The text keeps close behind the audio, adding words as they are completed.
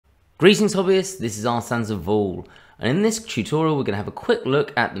Greetings hobbyists, this is Machin3 and in this tutorial we're going to have a quick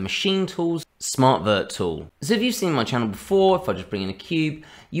look at the Machin3 Tools Smart Vert tool. So if you've seen my channel before, if I just bring in a cube,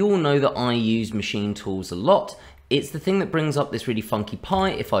 you all know that I use Machin3 Tools a lot. It's the thing that brings up this really funky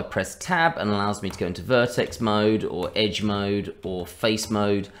pie if I press tab and allows me to go into vertex mode or edge mode or face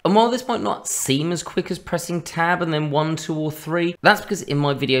mode. And while this might not seem as quick as pressing tab and then 1, 2 or 3, that's because in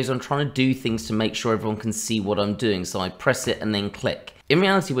my videos I'm trying to do things to make sure everyone can see what I'm doing. So I press it and then click. In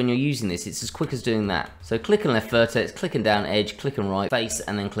reality, when you're using this, it's as quick as doing that. So click and left vertex, clicking down edge, clicking right face,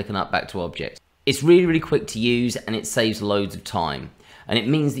 and then clicking up back to object. It's really quick to use and it saves loads of time. And it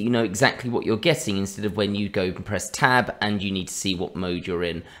means that you know exactly what you're getting instead of when you go and press tab and you need to see what mode you're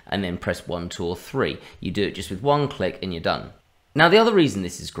in and then press 1, 2 or 3. You do it just with one click and you're done. Now the other reason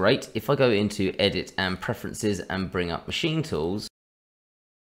this is great, if I go into edit and preferences and bring up Machin Tools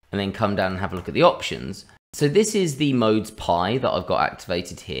and then come down and have a look at the options. So this is the modes pie that I've got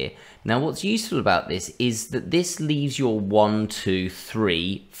activated here. Now what's useful about this is that this leaves your 1, 2,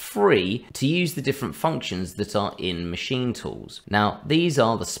 3 free to use the different functions that are in Machin Tools. Now these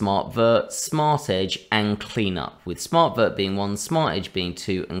are the Smart Vert, Smart Edge and Cleanup, with Smart Vert being 1, Smart Edge being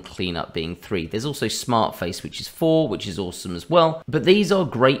 2 and Cleanup being 3. There's also Smart Face which is 4, which is awesome as well, but these are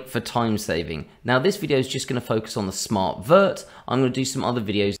great for time saving. Now this video is just going to focus on the Smart Vert. I'm going to do some other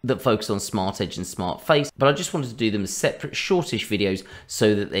videos that focus on Smart Edge and Smart Face, but I just wanted to do them as separate shortish videos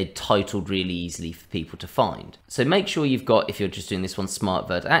so that they're titled really easily for people to find. So make sure you've got, if you're just doing this one, Smart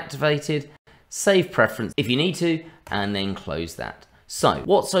Vert activated, save preference if you need to, and then close that. So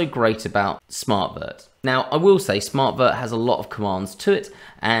what's so great about Smart Vert? Now I will say Smart Vert has a lot of commands to it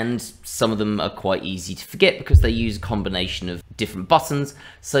and some of them are quite easy to forget because they use a combination of different buttons,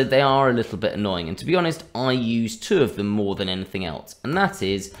 so they are a little bit annoying, and to be honest I use 2 of them more than anything else, and that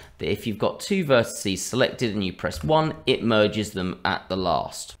is that if you've got 2 vertices selected and you press 1, it merges them at the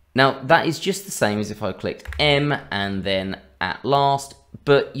last. Now that is just the same as if I clicked M and then at last,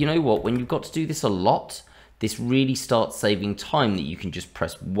 but you know what, when you've got to do this a lot, this really starts saving time that you can just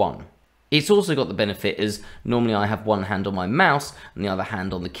press 1. It's also got the benefit as normally I have one hand on my mouse and the other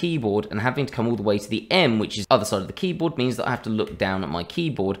hand on the keyboard, and having to come all the way to the M, which is the other side of the keyboard, means that I have to look down at my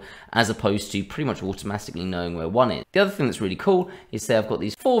keyboard as opposed to pretty much automatically knowing where 1 is. The other thing that's really cool is say I've got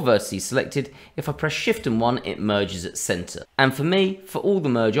these 4 vertices selected. If I press Shift and 1, it merges at center. And for me, for all the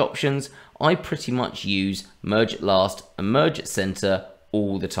merge options, I pretty much use merge at last and merge at center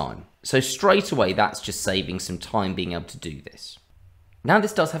all the time. So straight away, that's just saving some time being able to do this. Now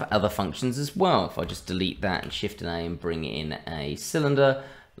this does have other functions as well. If I just delete that and Shift and A and bring in a cylinder,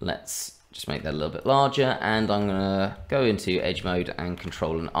 let's just make that a little bit larger, and I'm gonna go into edge mode and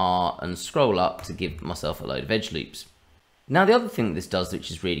Control and R and scroll up to give myself a load of edge loops. Now the other thing that this does, which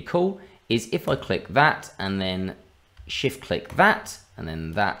is really cool, is if I click that and then Shift click that and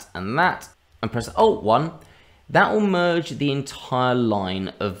then that and press Alt 1, that will merge the entire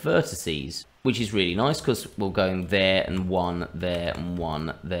line of vertices, which is really nice because we're going there and 1, there and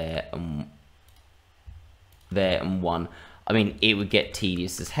 1, there and there and 1. I mean, it would get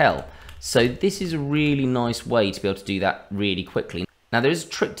tedious as hell. So this is a really nice way to be able to do that really quickly. Now there is a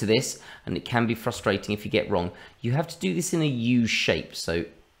trick to this, and it can be frustrating if you get wrong. You have to do this in a U shape. So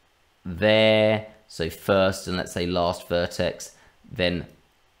there, so first and let's say last vertex, then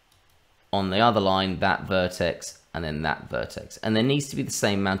on the other line, that vertex, and then that vertex. And there needs to be the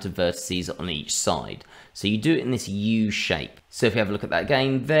same amount of vertices on each side. So you do it in this U shape. So if you have a look at that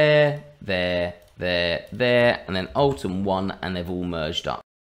again, there, there, there, there, and then Alt and 1, and they've all merged up.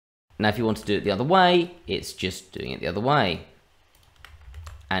 Now if you want to do it the other way, it's just doing it the other way.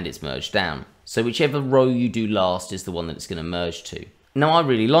 And it's merged down. So whichever row you do last is the one that it's going to merge to. Now I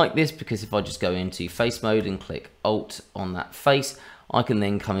really like this because if I just go into face mode and click Alt on that face, I can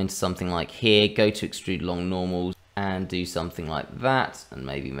then come into something like here, go to extrude along normals and do something like that and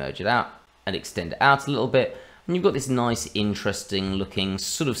maybe merge it out and extend it out a little bit. And you've got this nice, interesting looking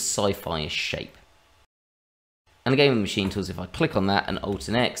sort of sci-fi-ish shape. And again with Machin Tools, if I click on that and Alt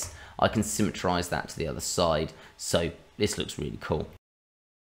and X, I can symmetrize that to the other side. So this looks really cool.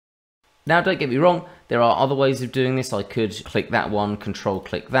 Now don't get me wrong, there are other ways of doing this. I could click that one, Control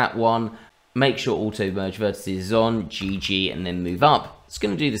click that one, make sure auto merge vertices is on, GG, and then move up. It's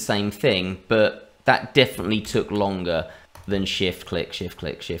going to do the same thing, but that definitely took longer than Shift click, Shift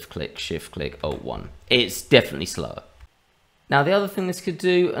click, Shift click, Shift click, Alt 1. It's definitely slower. Now the other thing this could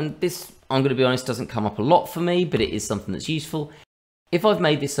do, and this, I'm going to be honest, doesn't come up a lot for me, but it is something that's useful. If I've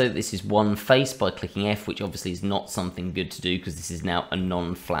made this so that this is one face by clicking F, which obviously is not something good to do because this is now a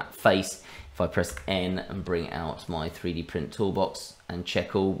non-flat face. If I press N and bring out my 3D print toolbox and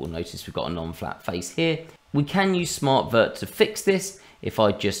check all, we'll notice we've got a non-flat face here. We can use Smart Vert to fix this. if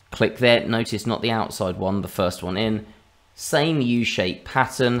I just click there, notice not the outside one, the first one in, same U-shape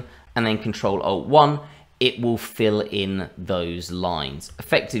pattern, and then Control-Alt-1, it will fill in those lines.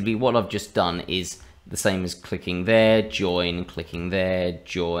 Effectively, what I've just done is the same as clicking there, join, clicking there,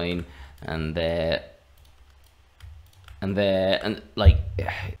 join, and there, and like,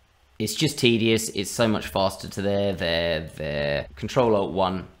 it's just tedious. It's so much faster to there,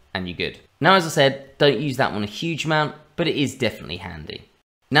 Control-Alt-1, and you're good. Now, as I said, don't use that one a huge amount, but it is definitely handy.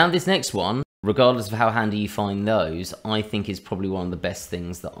 Now, this next one, regardless of how handy you find those, I think is probably one of the best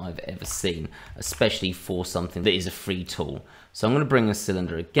things that I've ever seen, especially for something that is a free tool. So I'm going to bring the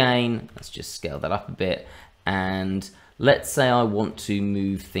cylinder again. Let's just scale that up a bit. And let's say I want to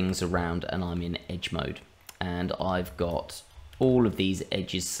move things around and I'm in edge mode. And I've got all of these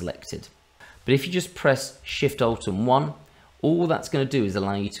edges selected. But if you just press Shift Alt and 1, all that's going to do is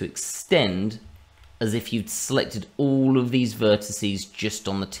allow you to extend as if you'd selected all of these vertices just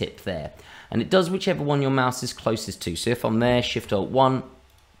on the tip there. And it does whichever one your mouse is closest to. So if I'm there, Shift Alt 1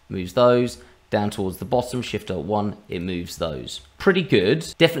 moves those. Down towards the bottom, Shift Alt 1, it moves those. Pretty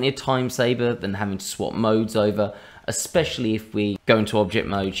good. Definitely a time saver than having to swap modes over, especially if we go into object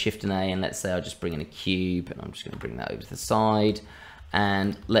mode, Shift and A, and let's say I just bring in a cube, and I'm just going to bring that over to the side.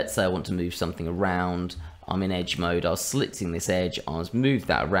 And let's say I want to move something around. I'm in edge mode, I was selecting this edge, I was moved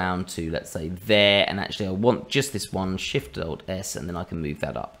that around to, let's say, there, and actually I want just this one, Shift Alt S, and then I can move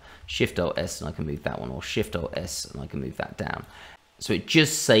that up. Shift Alt S and I can move that one, or Shift Alt S and I can move that down. So it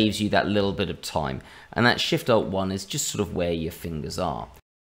just saves you that little bit of time. And that Shift Alt 1 is just sort of where your fingers are.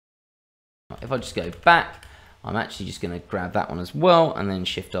 If I just go back, I'm actually just going to grab that one as well, and then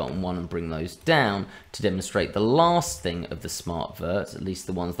Shift Alt and 1 and bring those down to demonstrate the last thing of the Smart Vert, at least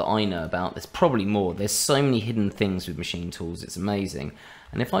the ones that I know about. There's probably more. There's so many hidden things with machine tools, it's amazing.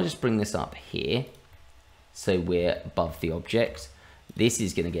 And if I just bring this up here, so we're above the object, this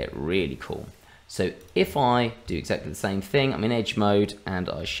is going to get really cool. So if I do exactly the same thing, I'm in edge mode and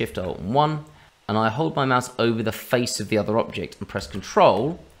I Shift Alt and 1, and I hold my mouse over the face of the other object and press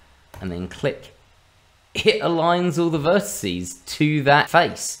Control and then click, it aligns all the vertices to that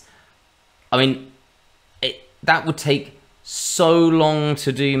face. I mean, that would take so long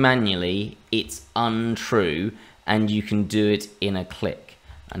to do manually, it's untrue, and you can do it in a click.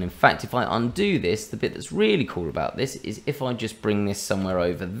 And in fact, if I undo this, the bit that's really cool about this is if I just bring this somewhere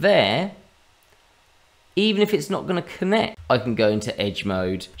over there, even if it's not going to connect, I can go into edge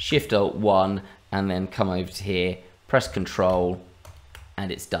mode, Shift Alt 1, and then come over to here, press Control,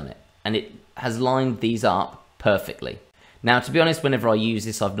 and it's done it. And it has lined these up perfectly. Now, to be honest, whenever I use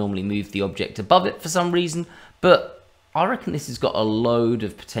this, I've normally moved the object above it for some reason, but I reckon this has got a load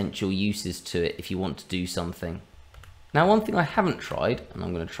of potential uses to it if you want to do something. Now, one thing I haven't tried, and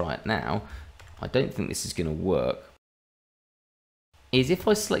I'm going to try it now, I don't think this is going to work, is if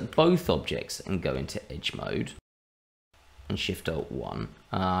I select both objects and go into edge mode and Shift Alt 1,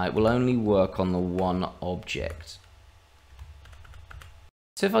 it will only work on the one object.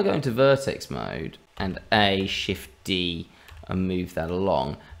 So if I go into vertex mode and A, Shift D and move that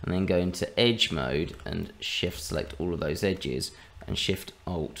along, and then go into edge mode and Shift select all of those edges and Shift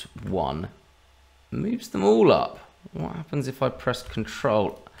Alt 1, moves them all up. What happens if I press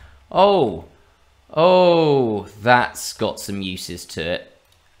Control? Oh, that's got some uses to it.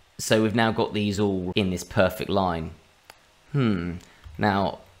 So we've now got these all in this perfect line.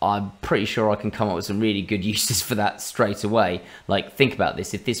 Now, I'm pretty sure I can come up with some really good uses for that straight away. Like, think about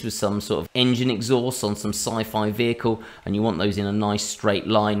this. If this was some sort of engine exhaust on some sci-fi vehicle and you want those in a nice straight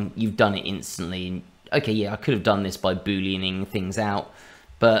line, you've done it instantly. And, okay, yeah, I could have done this by booleaning things out,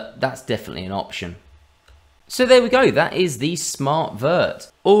 but that's definitely an option. So there we go, that is the Smart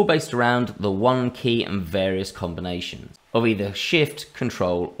Vert, all based around the one key and various combinations of either Shift,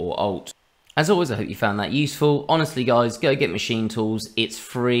 Control or Alt. As always, I hope you found that useful. Honestly guys, go get Machine Tools, it's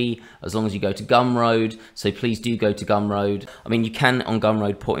free as long as you go to Gumroad, so please do go to Gumroad. I mean, you can on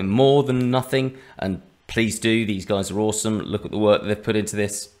Gumroad put in more than nothing, and please do, these guys are awesome, look at the work that they've put into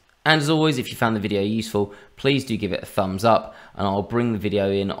this. And as always, if you found the video useful, please do give it a thumbs up, and I'll bring the video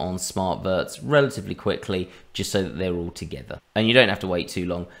in on Smart Verts relatively quickly, just so that they're all together. And you don't have to wait too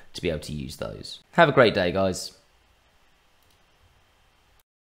long to be able to use those. Have a great day, guys.